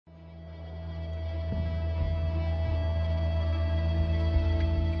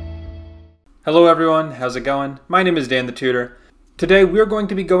Hello everyone, how's it going? My name is Dan the Tutor. Today we're going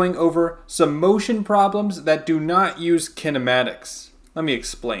to be going over some motion problems that do not use kinematics. Let me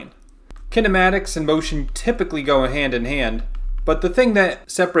explain. Kinematics and motion typically go hand in hand, but the thing that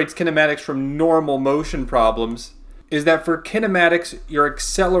separates kinematics from normal motion problems is that for kinematics, your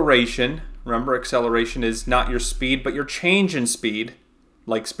acceleration, remember acceleration is not your speed, but your change in speed,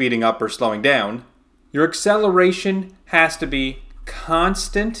 like speeding up or slowing down, your acceleration has to be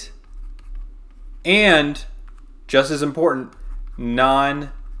constant and, just as important,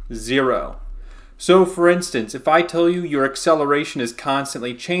 non-zero. So for instance, if I tell you your acceleration is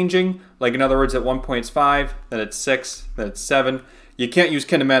constantly changing, like in other words at one point it's 5, then it's 6, then it's 7, you can't use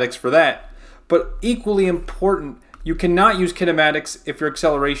kinematics for that. But equally important, you cannot use kinematics if your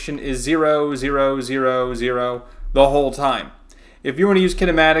acceleration is 0, 0, 0, 0 the whole time. If you want to use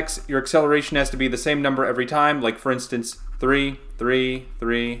kinematics, your acceleration has to be the same number every time, like for instance 3, 3,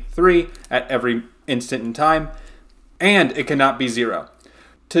 3, 3 at every instant in time, and it cannot be 0.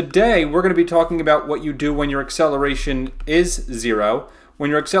 Today we're going to be talking about what you do when your acceleration is 0. When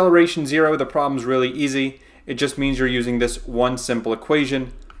your acceleration is 0, the problem's really easy. It just means you're using this one simple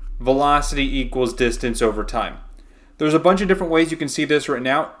equation: velocity equals distance over time. There's a bunch of different ways you can see this written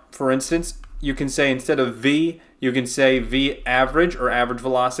out. For instance, you can say instead of v, you can say v average or average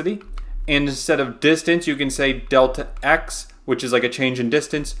velocity. And instead of distance, you can say delta x, which is like a change in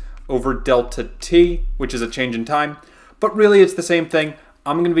distance, over delta t, which is a change in time. But really it's the same thing.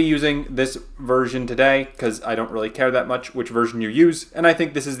 I'm going to be using this version today because I don't really care that much which version you use, and I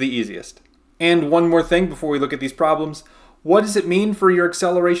think this is the easiest. And one more thing before we look at these problems. What does it mean for your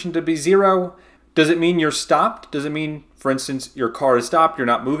acceleration to be 0? Does it mean you're stopped? Does it mean, for instance, your car is stopped, you're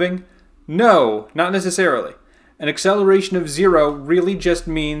not moving? No, not necessarily. An acceleration of 0 really just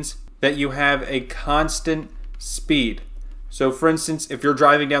means that you have a constant speed. So for instance, if you're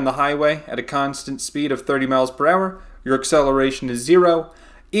driving down the highway at a constant speed of 30 miles per hour, your acceleration is 0.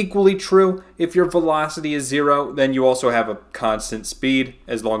 Equally true, if your velocity is 0, then you also have a constant speed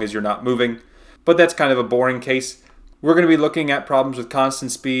as long as you're not moving. But that's kind of a boring case. We're going to be looking at problems with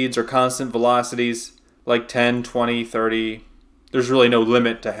constant speeds or constant velocities like 10, 20, 30. There's really no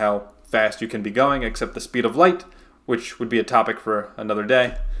limit to how fast you can be going except the speed of light, which would be a topic for another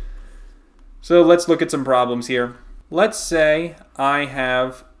day. So let's look at some problems here. Let's say I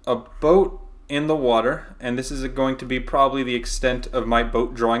have a boat in the water, and this is going to be probably the extent of my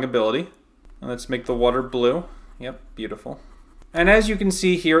boat drawing ability. Let's make the water blue. Yep, beautiful. And as you can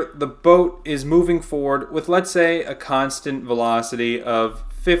see here, the boat is moving forward with, let's say, a constant velocity of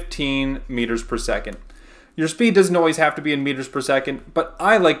 15 meters per second. Your speed doesn't always have to be in meters per second, but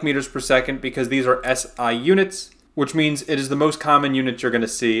I like meters per second because these are SI units, which means it is the most common unit you're going to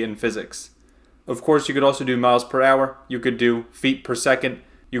see in physics. Of course, you could also do miles per hour, you could do feet per second,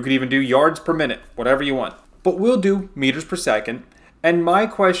 you could even do yards per minute, whatever you want. But we'll do meters per second, and my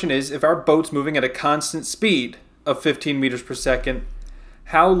question is, if our boat's moving at a constant speed of 15 meters per second,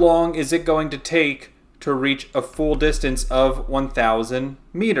 how long is it going to take to reach a full distance of 1,000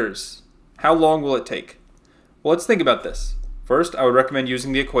 meters? How long will it take? Well, let's think about this. First, I would recommend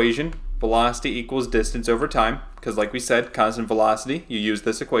using the equation, velocity equals distance over time, because like we said, constant velocity, you use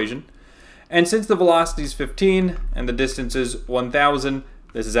this equation. And since the velocity is 15 and the distance is 1,000,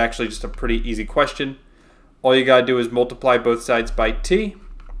 this is actually just a pretty easy question. All you gotta do is multiply both sides by t,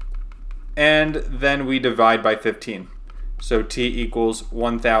 and then we divide by 15. So t equals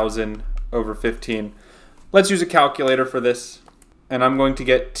 1,000 over 15. Let's use a calculator for this, and I'm going to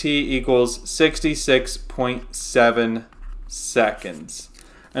get t equals 66.7 seconds.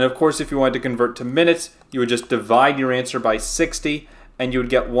 And of course, if you wanted to convert to minutes, you would just divide your answer by 60, and you would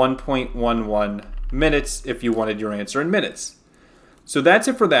get 1.11 minutes if you wanted your answer in minutes. So that's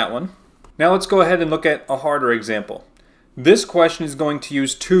it for that one. Now let's go ahead and look at a harder example. This question is going to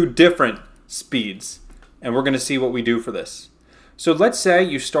use two different speeds, and we're going to see what we do for this. So let's say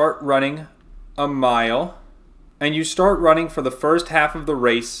you start running a mile, and you start running for the first half of the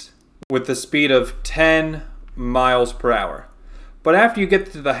race with the speed of 10 miles per hour. But after you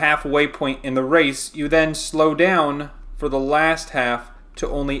get to the halfway point in the race, you then slow down for the last half to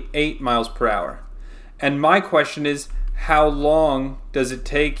only 8 miles per hour. And my question is, how long does it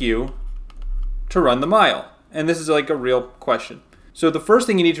take you to run the mile? And this is like a real question. So the first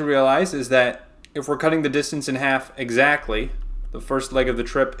thing you need to realize is that if we're cutting the distance in half exactly, the first leg of the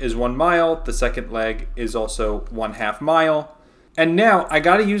trip is 1 mile, the second leg is also 1/2 mile. And now I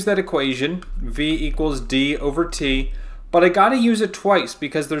gotta use that equation, v equals d over t, but I gotta use it twice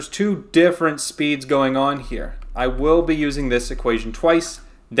because there's two different speeds going on here. I will be using this equation twice.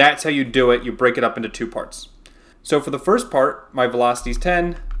 That's how you do it. You break it up into two parts. So for the first part, my velocity is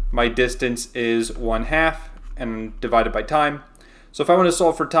 10, my distance is 1/2 and divided by time. So if I want to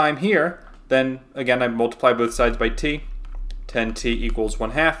solve for time here, then again I multiply both sides by t. 10t equals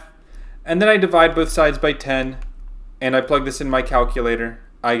 1/2. And then I divide both sides by 10 and I plug this in my calculator.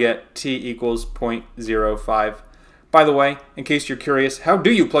 I get t equals 0.05. By the way, in case you're curious, how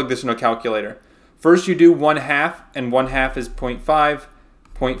do you plug this in a calculator? First you do 1/2, and 1/2 is 0.5.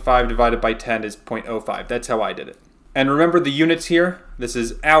 0.5 divided by 10 is 0.05. That's how I did it. And remember the units here. This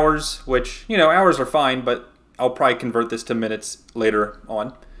is hours, which, hours are fine, but I'll probably convert this to minutes later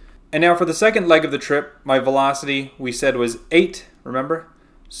on. And now for the second leg of the trip, my velocity we said was 8, remember?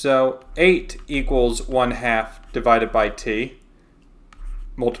 So 8 equals 1/2 divided by t.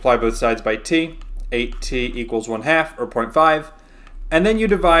 Multiply both sides by t. 8t equals 1/2, or 0.5. And then you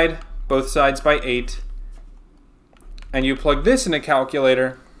divide both sides by 8. And you plug this in a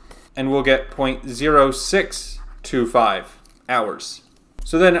calculator, and we'll get 0.0625 hours.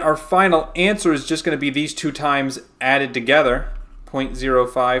 So then our final answer is just going to be these two times added together,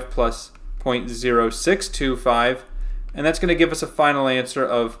 0.05 plus 0.0625, and that's going to give us a final answer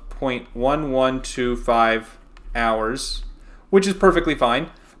of 0.1125 hours, which is perfectly fine.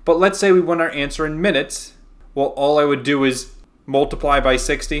 But let's say we want our answer in minutes. Well, all I would do is multiply by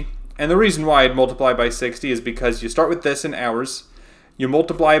 60. And the reason why I'd multiply by 60 is because you start with this in hours, you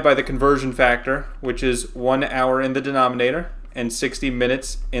multiply by the conversion factor, which is 1 hour in the denominator and 60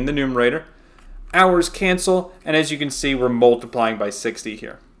 minutes in the numerator. Hours cancel, and as you can see, we're multiplying by 60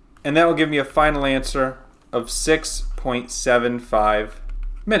 here. And that will give me a final answer of 6.75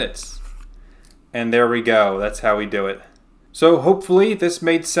 minutes. And there we go. That's how we do it. So hopefully this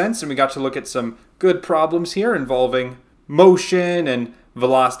made sense, and we got to look at some good problems here involving motion and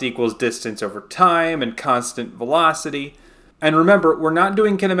velocity equals distance over time and constant velocity. And remember, we're not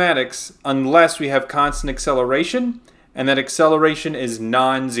doing kinematics unless we have constant acceleration, and that acceleration is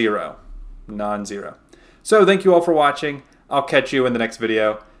non-zero. Non-zero. So thank you all for watching. I'll catch you in the next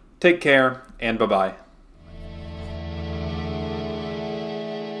video. Take care, and bye-bye.